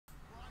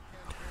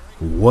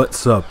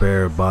What's up,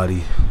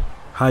 everybody?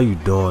 How you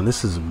doing?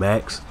 This is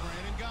Max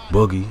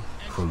Boogie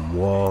from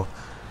Wall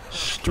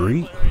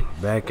Street,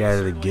 back at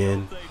it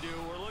again.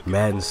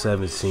 Madden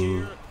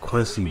 17,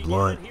 Quincy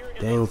Blunt,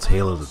 Daniel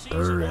Taylor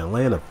III,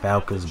 Atlanta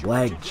Falcons,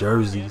 black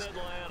jerseys,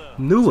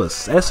 new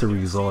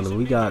accessories on them.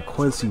 We got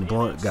Quincy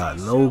Blunt, got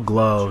no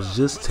gloves,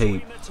 just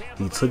tape.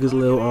 He took his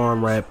little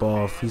arm wrap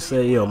off. He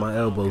said, yo, my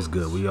elbow's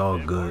good, we all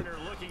good.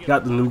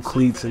 Got the new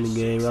cleats in the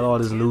game, got all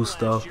this new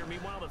stuff.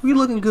 We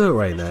looking good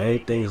right now.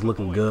 Everything's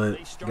looking good.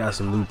 Got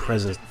some new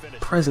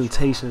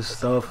presentation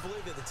stuff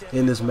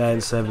in this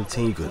Madden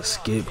 17. You could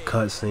skip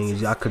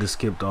cutscenes. I could have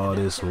skipped all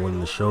this and wouldn't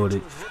have showed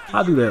it.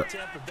 I do that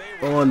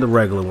on the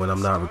regular when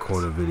I'm not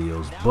recording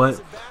videos. But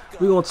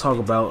we're gonna talk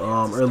about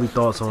early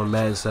thoughts on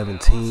Madden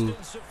 17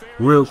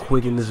 real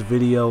quick in this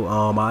video.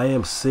 I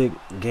am sick.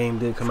 Game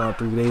did come out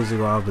 3 days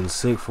ago. I've been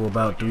sick for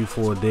about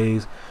 3-4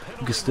 days.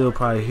 You can still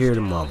probably hear it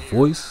in my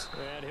voice.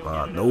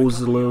 My nose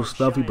is a little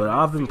stuffy, but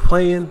I've been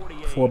playing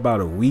for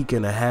about a week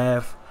and a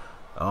half.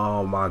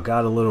 I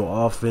got a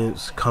little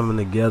offense coming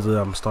together.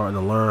 I'm starting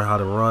to learn how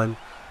to run.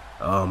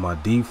 My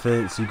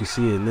defense, you can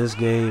see it in this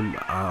game.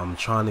 I'm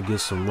trying to get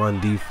some run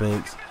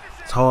defense.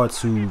 It's hard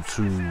to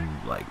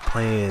like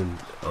plan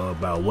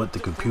about what the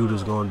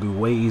computer's gonna do.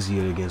 Way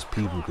easier against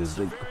people because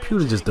the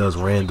computer just does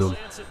random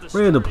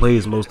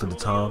plays most of the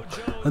time.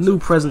 A new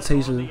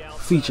presentation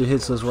feature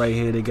hits us right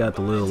here. They got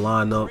the little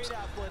lineups.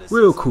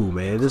 Real cool,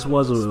 man. This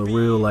wasn't a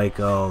real like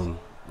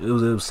it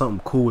was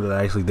something cool that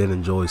I actually did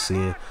enjoy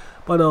seeing.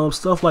 But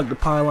stuff like the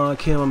pylon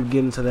cam, I'm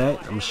getting to that.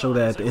 I'm gonna show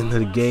that at the end of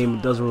the game.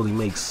 It doesn't really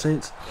make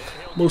sense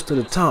most of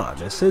the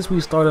time. And since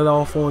we started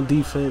off on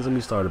defense, let me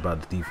start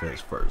about the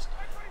defense first.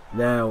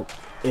 Now,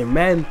 in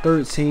Madden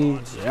 13,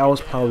 that was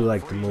probably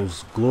like the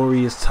most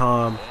glorious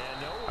time.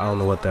 I don't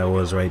know what that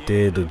was right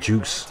there. The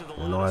jukes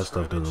and all that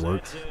stuff doesn't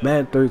work.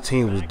 Madden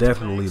 13 was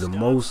definitely the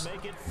most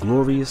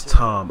glorious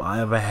time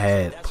I ever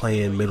had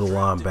playing middle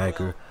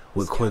linebacker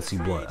with Quincy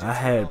Blunt. I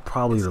had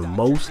probably the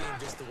most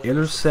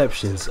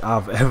interceptions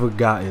I've ever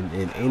gotten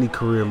in any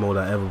career mode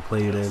I ever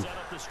played in.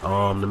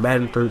 The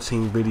Madden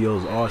 13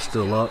 videos are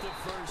still up.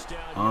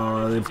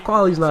 The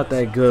quality's not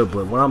that good,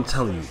 but what I'm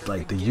telling you,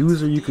 like the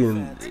user,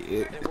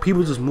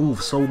 people just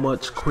move so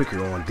much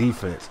quicker on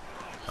defense.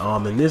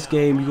 In this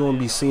game, you're gonna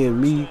be seeing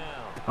me.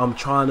 I'm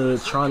trying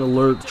to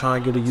lurk,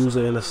 trying to get a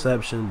user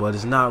interception, but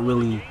it's not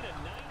really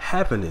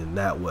happening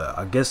that well.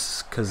 I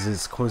guess because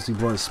it's Quincy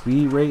Blunt's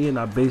speed rating.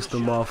 I based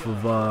them off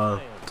of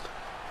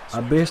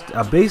I based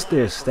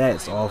their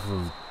stats off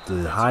of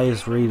the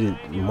highest rated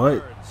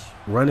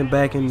running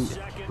back and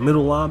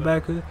middle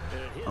linebacker.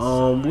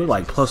 We're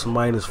like plus or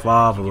minus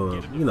 5,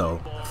 or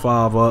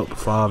 5 up,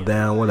 5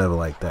 down, whatever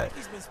like that.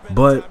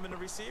 But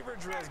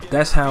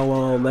that's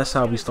how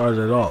we started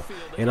it off.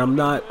 And I'm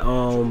not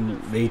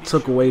they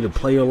took away the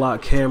player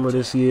lock camera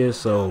this year,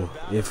 so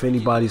if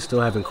anybody's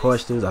still having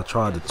questions, I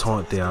tried to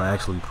taunt there. I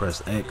actually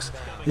pressed X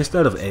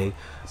instead of A,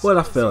 but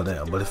I fell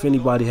down. But if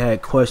anybody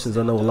had questions,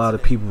 I know a lot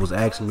of people was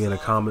asking me in the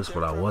comments,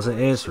 but I wasn't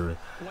answering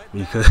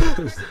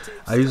because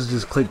I used to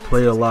just click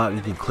player lock.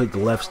 You can click the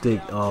left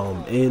stick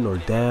in or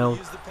down,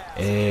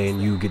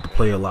 and you get the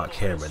player lock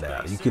camera.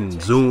 Now you can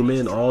zoom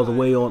in all the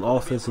way on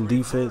offense and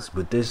defense,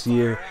 but this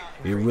year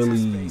it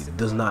really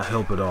does not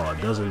help at all.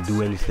 It doesn't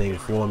do anything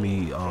for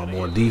me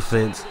on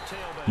defense.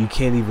 You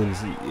can't even,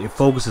 it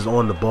focuses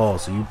on the ball,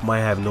 so you might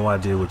have no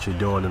idea what you're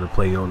doing in the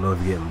play. You don't know if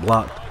you're getting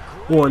blocked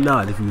or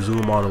not if you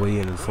zoom all the way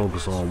in and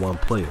focus on one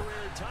player.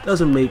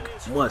 Doesn't make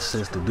much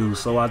sense to do,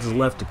 so I just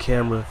left the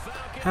camera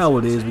how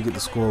it is. We get the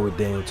score with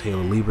Daniel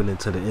Taylor leaping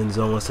into the end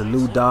zone. It's a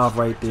new dive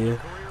right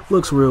there.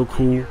 Looks real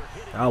cool.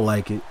 I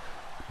like it.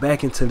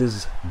 Back into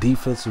this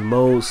defensive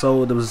mode.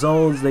 So the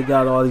zones, they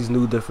got all these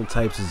new different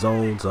types of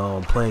zones.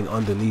 Playing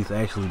underneath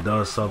actually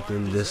does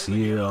something this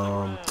year.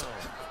 I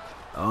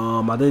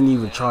didn't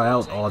even try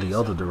out all the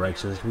other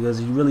directions because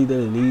you really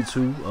didn't need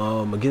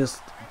to.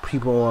 Against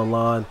people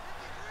online,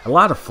 a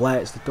lot of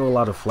flats. They throw a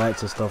lot of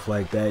flats and stuff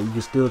like that. You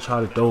can still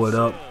try to throw it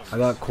up. I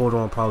got caught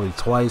on probably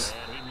twice,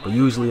 but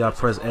usually I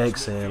press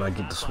X and I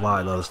get the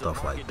slide and other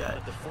stuff like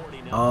that.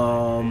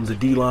 The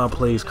D-line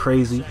plays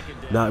crazy.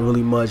 Not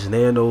really much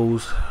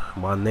nanos.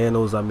 By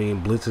nanos, I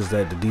mean blitzes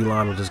that the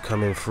D-line will just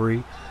come in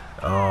free.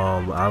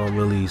 I don't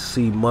really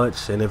see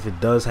much, and if it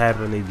does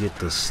happen, they get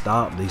to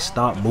stop. They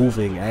stop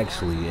moving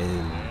actually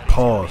and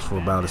pause for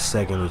about a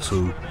second or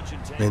two,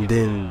 and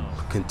then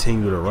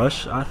continue to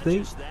rush. I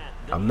think.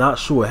 I'm not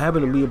sure. It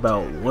happened to me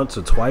about once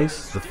or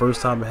twice. The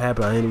first time it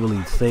happened, I didn't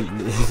really think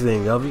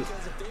anything of it,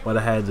 but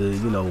I had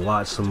to,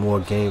 watch some more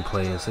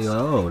gameplay and say,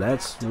 oh,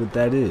 that's what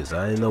that is.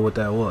 I didn't know what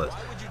that was,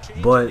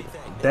 but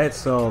that's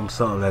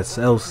something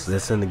else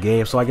that's in the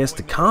game. So I guess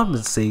to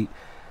compensate,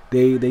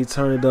 they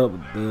turned up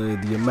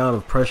the amount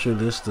of pressure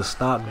just the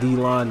stop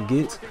D-line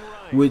gets,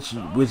 which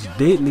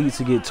did need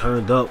to get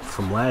turned up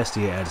from last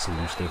year. Added some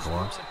new stiff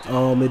arms.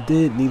 It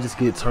did need to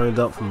get turned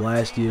up from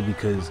last year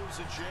because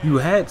you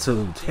had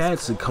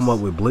to come up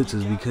with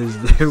blitzes because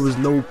there was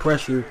no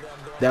pressure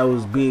that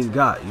was being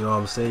got. You know what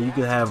I'm saying? You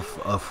can have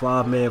a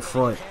 5-man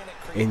front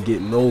and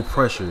get no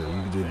pressure.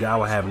 The guy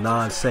will have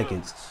 9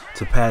 seconds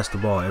to pass the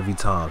ball every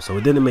time. So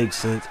it didn't make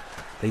sense.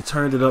 They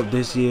turned it up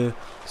this year.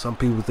 Some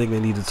people think they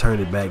need to turn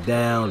it back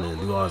down and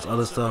do all this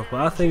other stuff,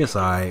 but I think it's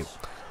alright.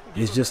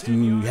 It's just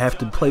you have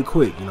to play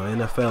quick. You know,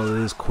 NFL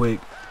it is quick.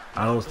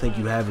 I don't think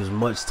you have as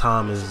much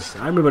time as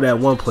I remember that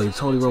one play.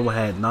 Tony Romo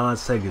had 9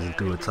 seconds and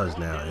threw a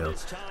touchdown. Yo,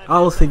 I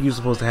don't think you're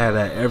supposed to have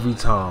that every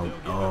time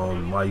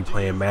while you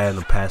playing Madden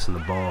or passing the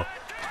ball.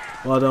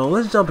 But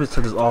let's jump into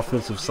this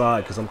offensive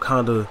side because I'm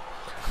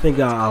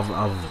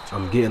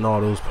getting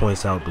all those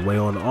points out the way.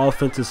 On the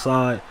offensive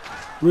side,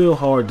 real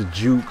hard to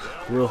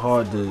juke, real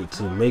hard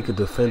to make a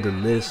defender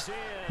miss.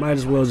 Might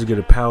as well just get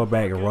a power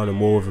back and run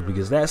him over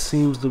because that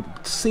seems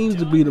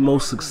to be the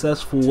most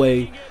successful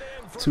way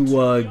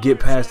to get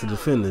past the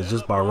defenders,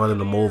 just by running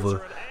them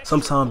over.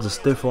 Sometimes the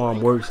stiff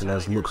arm works and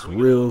that looks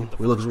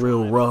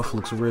real rough,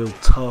 looks real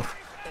tough,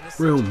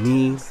 real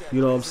mean,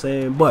 you know what I'm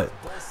saying? But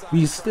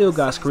we still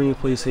got screen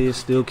plays here,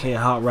 still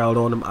can't hot route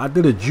on them. I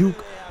did a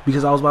juke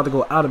because I was about to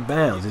go out of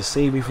bounds. It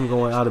saved me from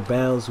going out of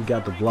bounds. We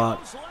got the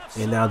block,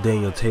 and now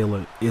Daniel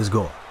Taylor is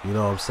gone. You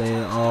know what I'm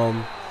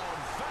saying?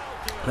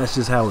 That's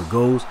just how it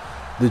goes.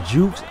 The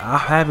jukes, I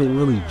haven't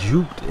really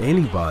juked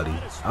anybody.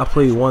 I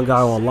played one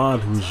guy online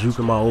who was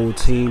juking my old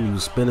team. He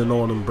was spinning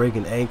on them,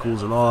 breaking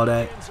ankles and all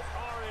that.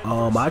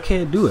 I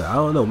can't do it. I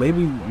don't know.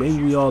 Maybe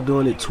we all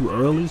doing it too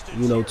early,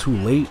 you know, too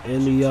late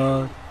in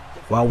the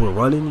while we're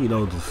running, you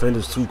know,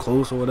 defenders too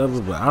close or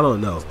whatever. But I don't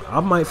know. I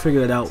might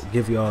figure it out.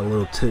 Give y'all a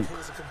little tip.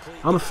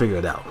 I'm gonna figure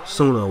it out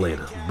sooner or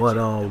later. But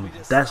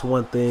that's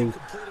one thing.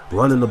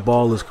 Running the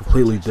ball is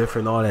completely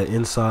different. All that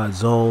inside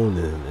zone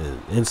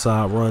and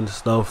inside run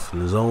stuff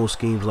and the zone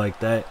schemes like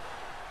that.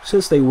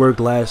 Since they worked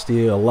last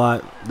year a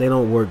lot, they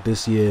don't work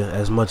this year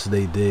as much as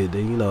they did.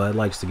 They, you know, that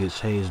likes to get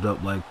changed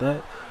up like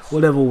that.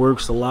 Whatever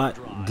works a lot,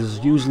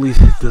 this usually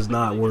does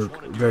not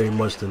work very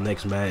much the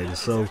next Madden.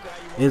 So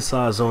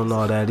inside zone and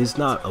all that, it's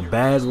not a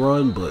bad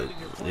run, but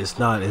it's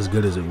not as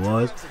good as it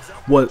was.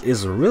 What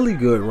is a really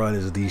good run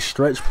is these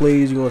stretch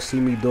plays. You're gonna see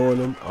me doing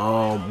them.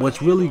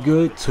 What's really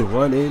good to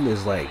run in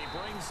is like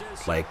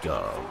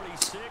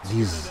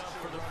these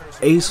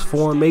ace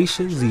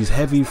formations, these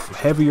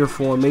heavier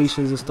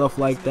formations and stuff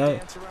like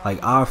that,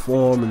 like I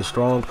form and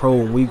strong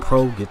pro and weak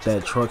pro. Get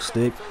that truck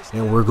stick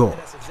and we're going.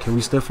 Can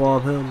we stiff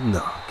arm him?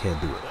 No,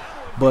 can't do it.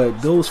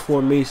 But those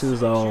formations,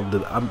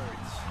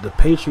 the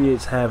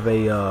Patriots have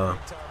a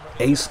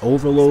ace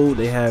overload.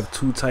 They have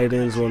 2 tight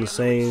ends on the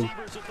same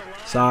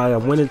side. I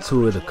went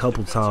into it a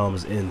couple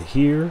times in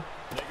here.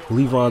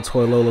 Levon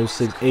Toilolo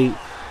 6'8".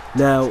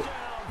 Now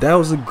that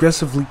was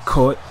aggressively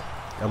caught.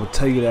 I'm gonna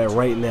tell you that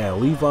right now.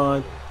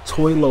 Levon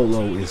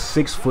Toilolo is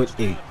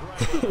 6'8".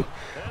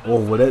 Or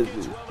what?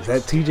 Is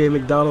that TJ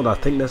McDonald? I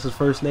think that's his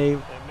first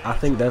name. I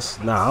think that's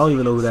I don't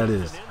even know who that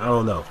is. I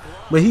don't know.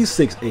 But he's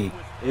 6'8".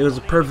 It was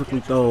a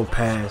perfectly thrown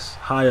pass,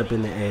 high up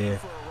in the air.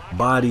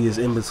 Body is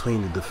in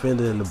between the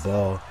defender and the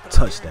ball.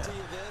 Touchdown.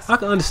 I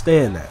can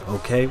understand that,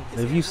 okay?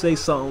 If you say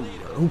something,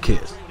 who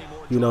cares?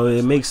 You know,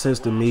 it makes sense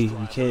to me.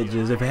 You can't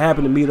just, if it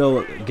happened to me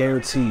though,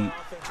 guaranteed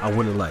I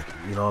wouldn't like it.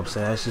 You know what I'm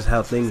saying? That's just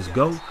how things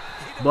go.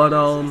 But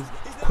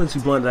Quincy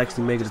Blunt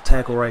actually making a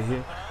tackle right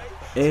here.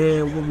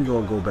 And what we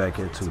gonna go back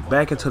into?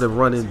 Back into the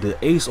running, the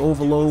ace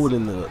overload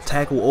and the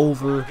tackle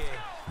over.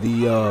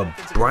 The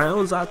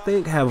Browns, I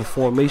think, have a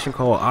formation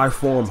called I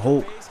Form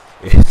Hope.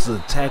 It's a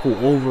tackle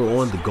over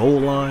on the goal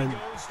line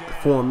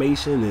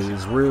formation, and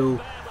it's real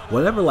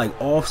whatever like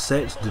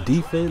offsets the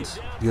defense,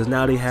 because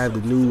now they have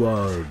the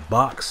new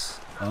box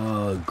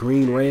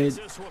green red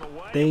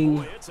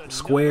thing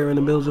square in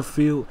the middle of the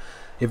field.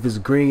 If it's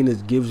green,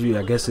 it gives you,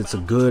 I guess it's a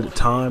good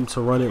time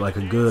to run it, like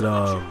a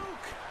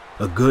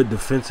good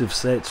defensive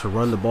set to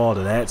run the ball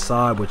to that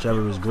side,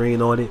 whichever is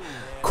green on it.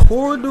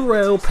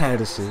 Cordarrelle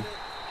Patterson,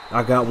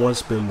 I got one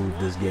spin move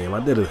this game. I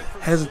did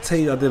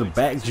a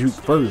back juke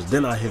first,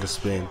 then I hit a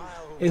spin,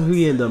 and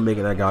he ended up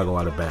making that guy go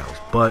out of bounds.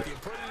 But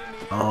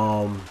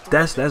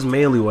that's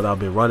mainly what I've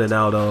been running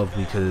out of,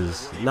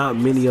 because not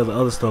many of the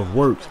other stuff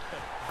works.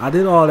 I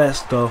did all that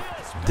stuff,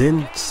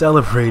 then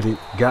celebrated,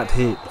 got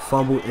hit,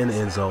 fumbled in the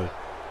end zone.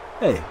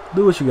 Hey,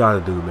 do what you gotta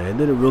do, man.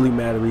 Didn't really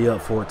matter. We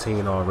up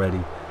 14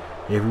 already.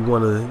 If you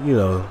want to, you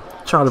know,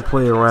 try to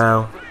play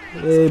around,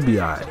 it'd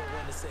be alright.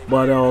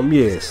 But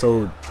yeah,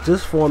 so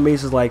just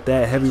formations like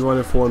that, heavy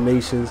running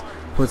formations.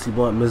 Quincy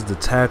Blunt missed the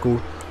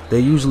tackle. They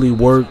usually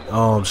work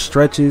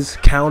stretches,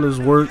 counters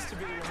work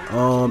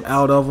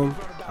out of them.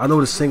 I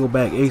know the single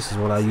back ace is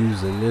what I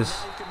use in this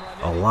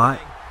a lot.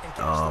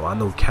 I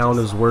know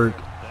counters work.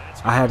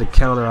 I had to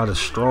counter out a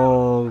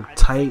strong,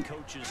 tight.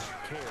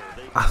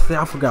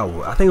 I forgot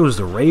what. I think it was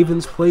the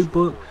Ravens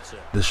playbook.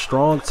 The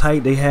strong,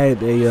 tight. They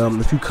had a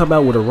if you come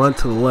out with a run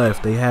to the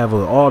left, they have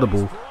an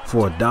audible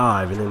for a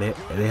dive, and then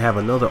they have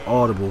another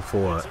audible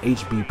for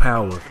HB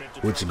power,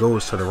 which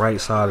goes to the right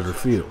side of the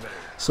field.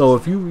 So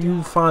if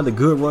you find a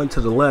good run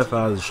to the left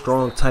out of the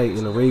strong, tight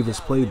in the Ravens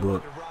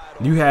playbook,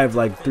 you have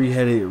like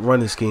three-headed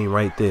running scheme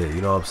right there.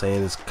 You know what I'm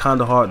saying? It's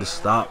kind of hard to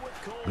stop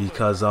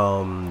because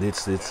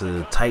it's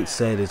a tight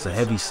set, it's a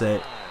heavy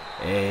set,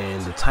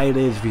 And the tight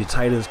ends, if your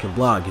tight ends can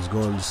block, it's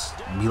going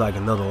to be like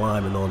another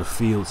lineman on the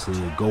field to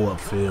go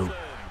upfield,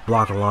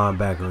 block a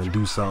linebacker, and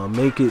do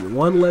something. Make it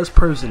one less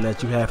person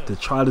that you have to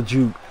try to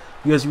juke,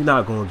 because you're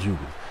not going to juke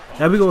it.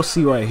 Now we're going to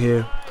see right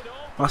here.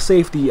 My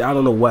safety, I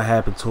don't know what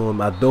happened to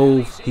him. I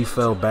dove, he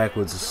fell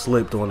backwards,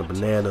 slipped on a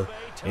banana,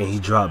 and he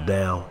dropped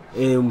down.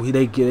 And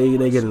they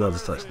get another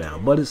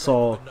touchdown. But it's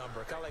all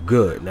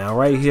good. Now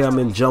right here, I'm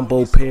in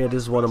jumbo pair.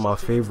 This is one of my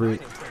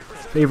favorite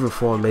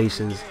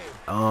formations.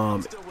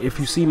 If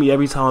you see me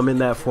every time I'm in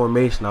that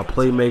formation, I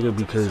playmaker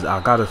because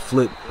I gotta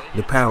flip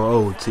the power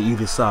O to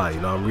either side.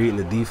 You know, I'm reading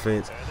the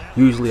defense.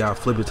 Usually I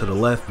flip it to the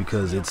left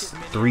because it's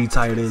 3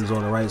 tight ends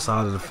on the right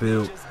side of the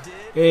field,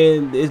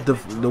 and it's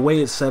the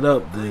way it's set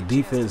up. The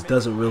defense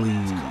doesn't really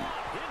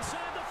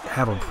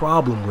have a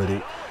problem with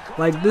it.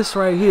 Like this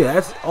right here,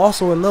 that's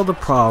also another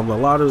problem. A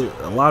lot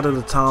of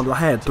the times I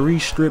had 3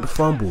 strip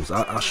fumbles.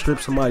 I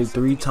stripped somebody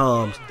 3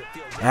 times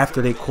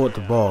after they caught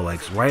the ball,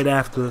 like right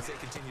after.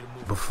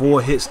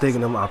 Before hit sticking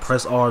them, I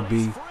press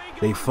RB,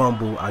 they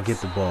fumble, I get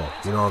the ball.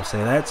 You know what I'm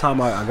saying? That time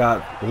I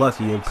got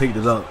lucky and picked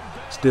it up,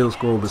 still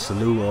scored with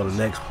Sanu on the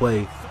next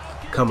play,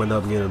 coming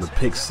up getting the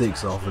pick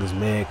 6 off of this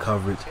man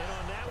coverage.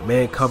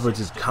 Man coverage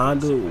is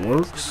kinda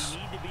works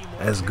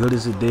as good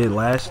as it did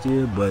last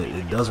year, but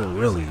it doesn't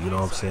really, you know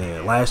what I'm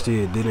saying? Last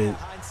year it didn't.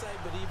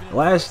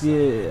 Last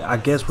year, I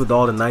guess with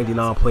all the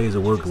 99 plays, it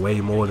worked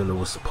way more than it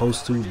was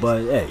supposed to.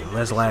 But hey,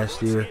 that's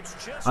last year.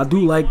 I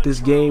do like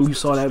this game. You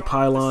saw that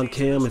pylon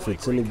cam. If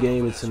it's in the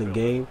game, it's in the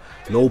game.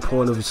 No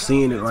point of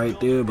seeing it right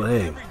there. But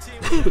hey,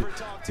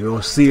 you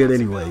don't see it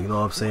anyway. You know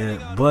what I'm saying?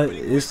 But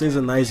this is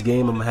a nice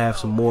game. I'm gonna have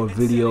some more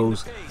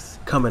videos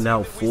coming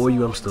out for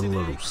you. I'm still a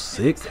little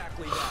sick.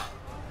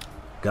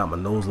 Got my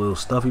nose a little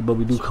stuffy, but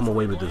we do come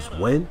away with this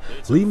win.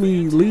 Leave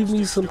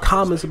me some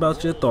comments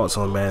about your thoughts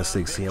on Madden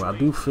 16. I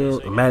do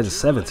feel Madden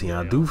 17.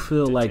 I do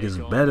feel like it's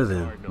better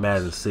than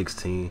Madden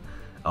 16.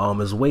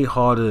 It's way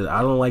harder.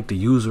 I don't like the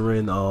user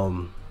in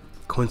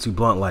Quincy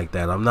Blunt like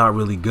that. I'm not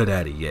really good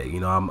at it yet. You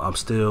know, I'm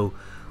still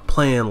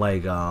playing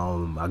like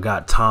I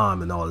got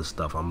time and all this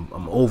stuff.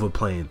 I'm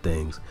overplaying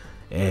things,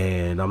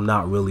 and I'm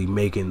not really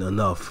making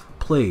enough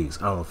plays.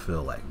 I don't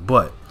feel like,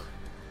 but.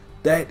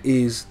 That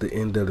is the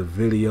end of the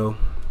video.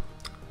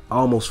 I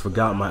almost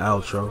forgot my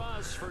outro,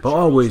 but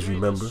always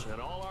remember,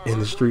 in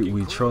the street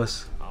we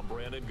trust.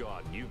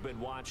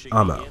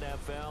 I'm out.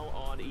 NFL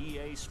on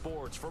EA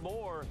Sports. For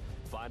more,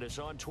 find us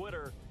on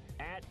Twitter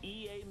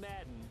 @EA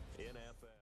Madden.